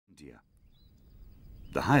deer.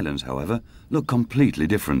 The highlands, however, look completely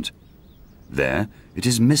different. There, it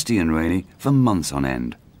is misty and rainy for months on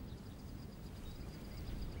end.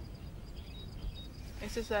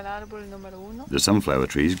 The sunflower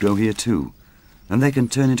trees grow here too, and they can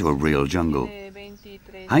turn into a real jungle.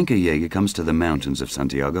 Reinhard Radke comes to the mountains of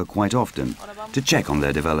Santiago quite often to check on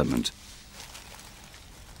their development.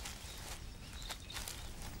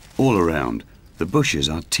 All around, the bushes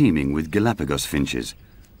are teeming with Galápagos finches,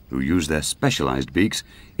 who use their specialized beaks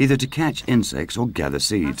either to catch insects or gather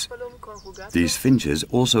seeds. These finches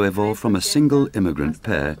also evolved from a single immigrant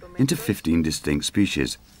pair into 15 distinct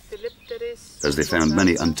species. As they found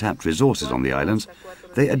many untapped resources on the islands,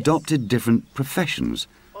 they adopted different professions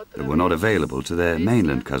that were not available to their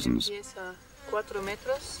mainland cousins.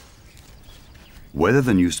 Whether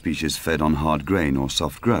the new species fed on hard grain or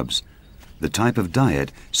soft grubs, the type of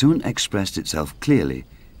diet soon expressed itself clearly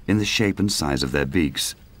in the shape and size of their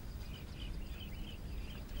beaks.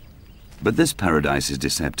 But this paradise is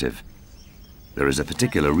deceptive. There is a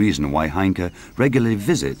particular reason why Reinhard regularly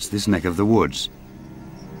visits this neck of the woods.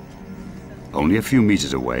 Only a few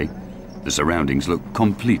meters away, the surroundings look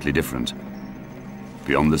completely different.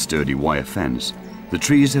 Beyond the sturdy wire fence, the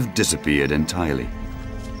trees have disappeared entirely.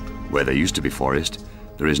 Where there used to be forest,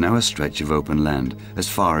 there is now a stretch of open land as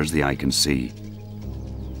far as the eye can see.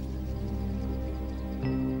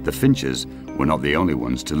 The finches were not the only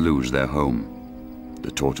ones to lose their home.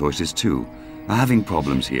 The tortoises, too, are having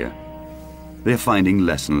problems here. They are finding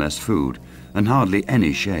less and less food and hardly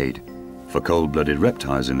any shade. For cold-blooded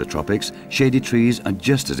reptiles in the tropics, shady trees are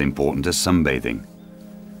just as important as sunbathing.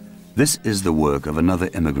 This is the work of another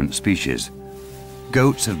immigrant species.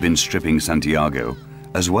 Goats have been stripping Santiago,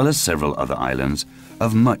 as well as several other islands,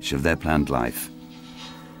 of much of their plant life.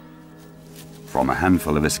 From a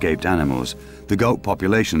handful of escaped animals, the goat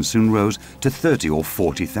population soon rose to 30 or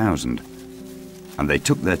 40,000, and they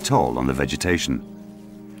took their toll on the vegetation.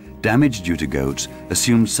 Damage due to goats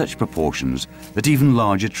assumed such proportions that even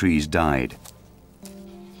larger trees died.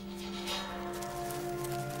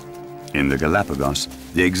 In the Galápagos,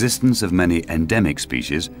 the existence of many endemic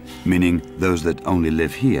species, meaning those that only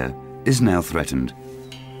live here, is now threatened.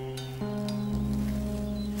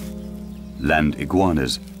 Land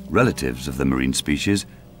iguanas, relatives of the marine species,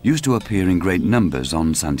 used to appear in great numbers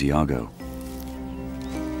on Santiago.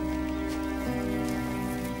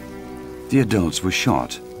 The adults were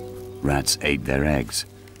shot. Rats ate their eggs,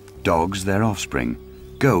 dogs their offspring,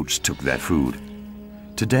 goats took their food.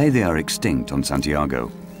 Today they are extinct on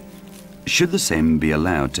Santiago. Should the same be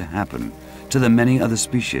allowed to happen to the many other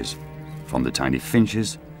species, from the tiny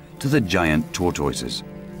finches to the giant tortoises?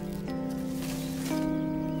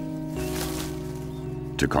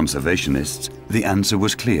 To conservationists, the answer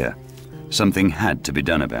was clear. Something had to be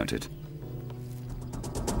done about it.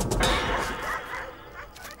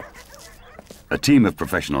 A team of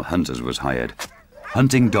professional hunters was hired.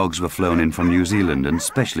 Hunting dogs were flown in from New Zealand and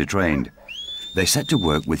specially trained. They set to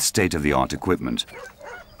work with state-of-the-art equipment.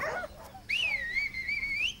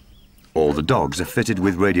 All the dogs are fitted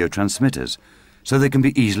with radio transmitters, so they can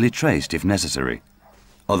be easily traced if necessary.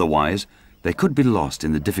 Otherwise, they could be lost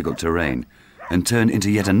in the difficult terrain and turn into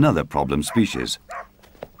yet another problem species.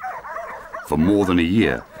 For more than a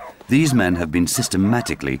year, these men have been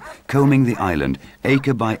systematically combing the island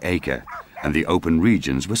acre by acre, and the open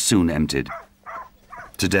regions were soon emptied.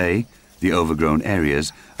 Today, the overgrown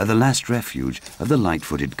areas are the last refuge of the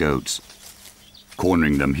light-footed goats.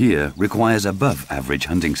 Cornering them here requires above-average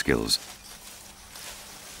hunting skills.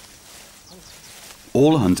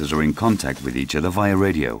 All hunters are in contact with each other via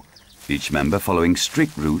radio, each member following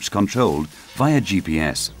strict routes controlled via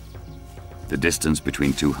GPS. The distance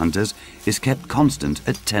between two hunters is kept constant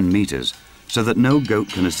at 10 meters, so that no goat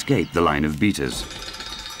can escape the line of beaters.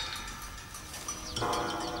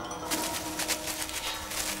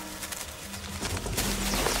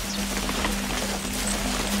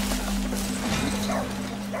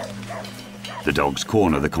 The dogs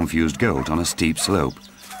corner the confused goat on a steep slope,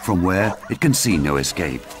 from where it can see no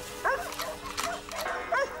escape.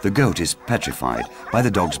 The goat is petrified by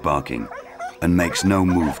the dog's barking and makes no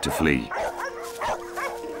move to flee.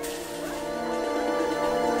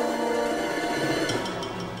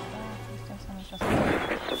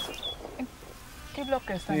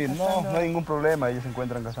 Sí, no hay ningún problema. Ellos se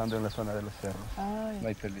encuentran cazando en la zona de los cerros. No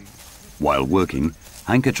hay peligro. While working,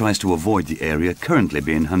 Reinhard tries to avoid the area currently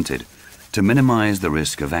being hunted to minimize the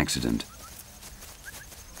risk of accident.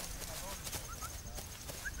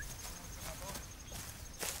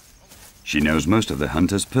 She knows most of the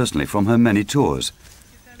hunters personally from her many tours,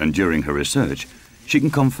 and during her research, she can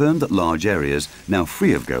confirm that large areas, now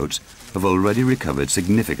free of goats, have already recovered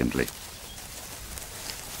significantly.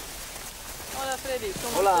 Hola Freddy,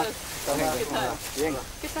 ¿cómo Hola. estás? ¿Qué tal? Bien.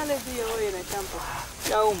 ¿Qué tal el día hoy en el campo?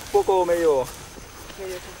 Ya un poco medio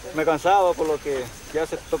Cansado. me he cansado, por lo que ya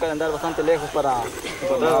se toca andar bastante lejos para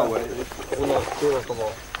encontrar unos chivos como...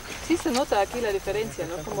 Sí se nota aquí la diferencia,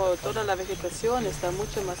 ¿no? Como toda la vegetación está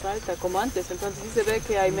mucho más alta como antes, entonces sí se ve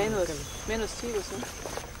que hay menos chivos, ¿no?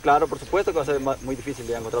 Claro, por supuesto que va a ser muy difícil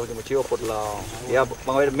de encontrar últimos chivos por la... Ya van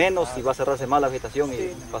a haber menos y va a cerrarse más la vegetación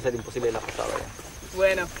y va a ser imposible la pasada. Ya.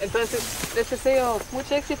 Bueno, entonces les deseo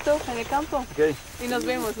mucho éxito en el campo y nos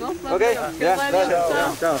vemos, ¿no? Nos vemos. Que vaya bien.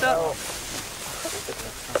 Chao. Chao.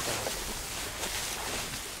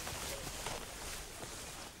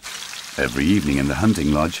 Every evening in the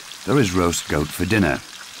hunting lodge, there is roast goat for dinner,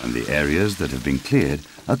 and the areas that have been cleared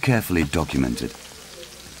are carefully documented.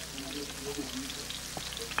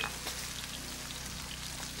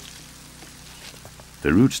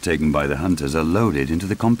 The routes taken by the hunters are loaded into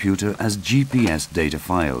the computer as GPS data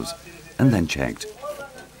files, and then checked.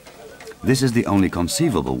 This is the only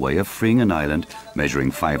conceivable way of freeing an island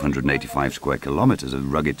measuring 585 square kilometers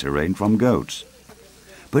of rugged terrain from goats.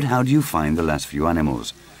 But how do you find the last few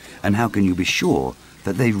animals? And how can you be sure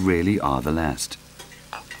that they really are the last?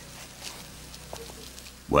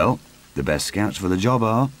 Well, the best scouts for the job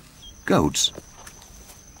are goats.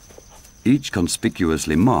 Each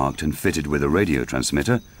conspicuously marked and fitted with a radio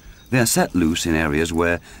transmitter, they are set loose in areas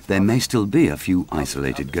where there may still be a few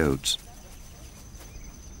isolated goats.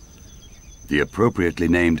 The appropriately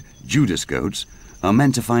named Judas goats are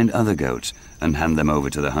meant to find other goats and hand them over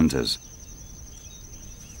to the hunters.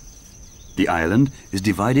 The island is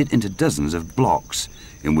divided into dozens of blocks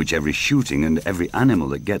in which every shooting and every animal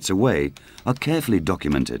that gets away are carefully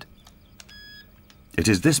documented. It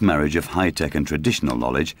is this marriage of high-tech and traditional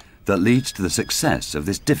knowledge that leads to the success of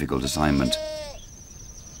this difficult assignment.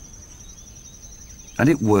 And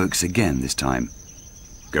it works again this time.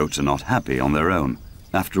 Goats are not happy on their own.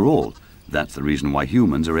 After all, that's the reason why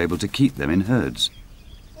humans are able to keep them in herds.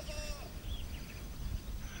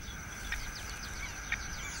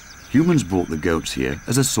 Humans brought the goats here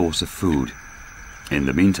as a source of food. In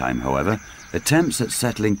the meantime, however, attempts at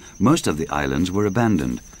settling most of the islands were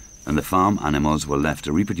abandoned, and the farm animals were left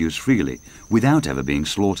to reproduce freely without ever being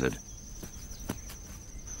slaughtered.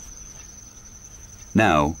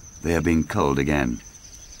 Now they are being culled again.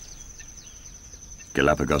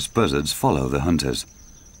 Galapagos buzzards follow the hunters.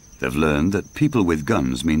 They've learned that people with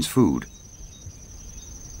guns means food.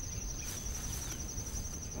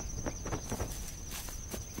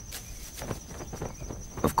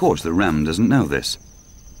 Of course, the ram doesn't know this,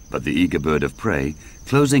 but the eager bird of prey,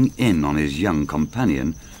 closing in on his young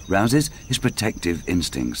companion, rouses his protective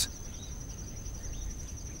instincts.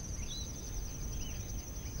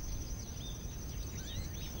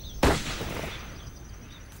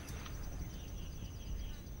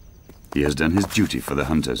 He has done his duty for the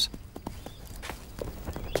hunters.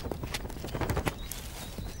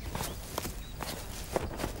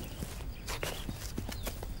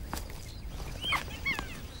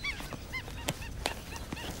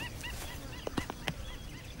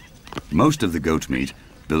 Most of the goat meat,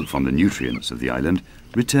 built from the nutrients of the island,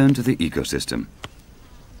 return to the ecosystem.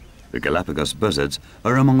 The Galapagos buzzards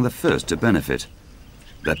are among the first to benefit.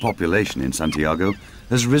 Their population in Santiago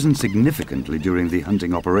has risen significantly during the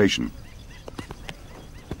hunting operation.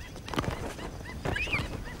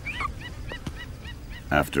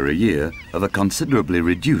 After a year of a considerably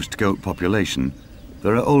reduced goat population,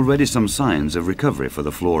 there are already some signs of recovery for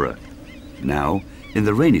the flora. Now, in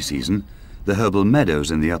the rainy season, the herbal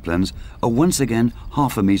meadows in the uplands are once again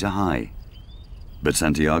half a meter high. But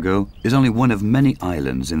Santiago is only one of many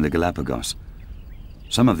islands in the Galapagos.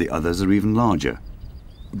 Some of the others are even larger.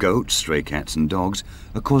 Goats, stray cats and dogs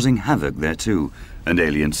are causing havoc there too, and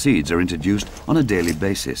alien seeds are introduced on a daily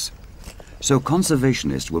basis. So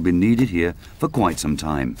conservationists will be needed here for quite some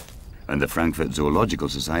time, and the Frankfurt Zoological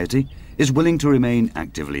Society is willing to remain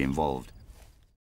actively involved.